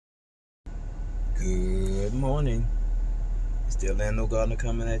Good morning. It's the Orlando Gardener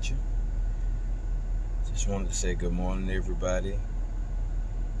coming at you. Just wanted to say good morning to everybody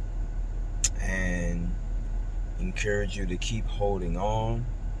and encourage you to keep holding on,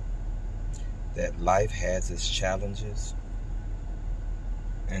 that life has its challenges,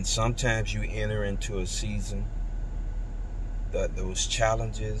 and sometimes you enter into a season that those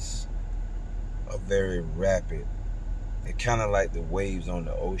challenges are very rapid. They're kind of like the waves on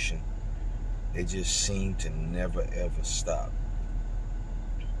the ocean. They just seem to never ever stop.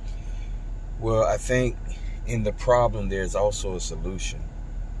 Well, I think in the problem there's also a solution.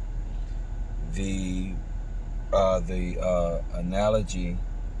 The analogy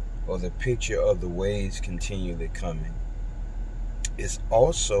or the picture of the waves continually coming is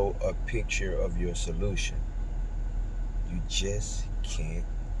also a picture of your solution. You just can't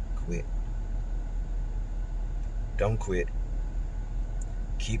quit. Don't quit.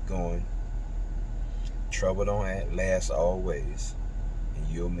 Keep going. Trouble don't last always, and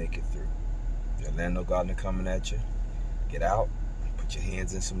you'll make it through. The Orlando Gardener coming at you. Get out, put your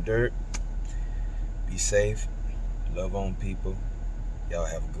hands in some dirt, be safe, love on people. Y'all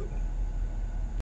have a good one.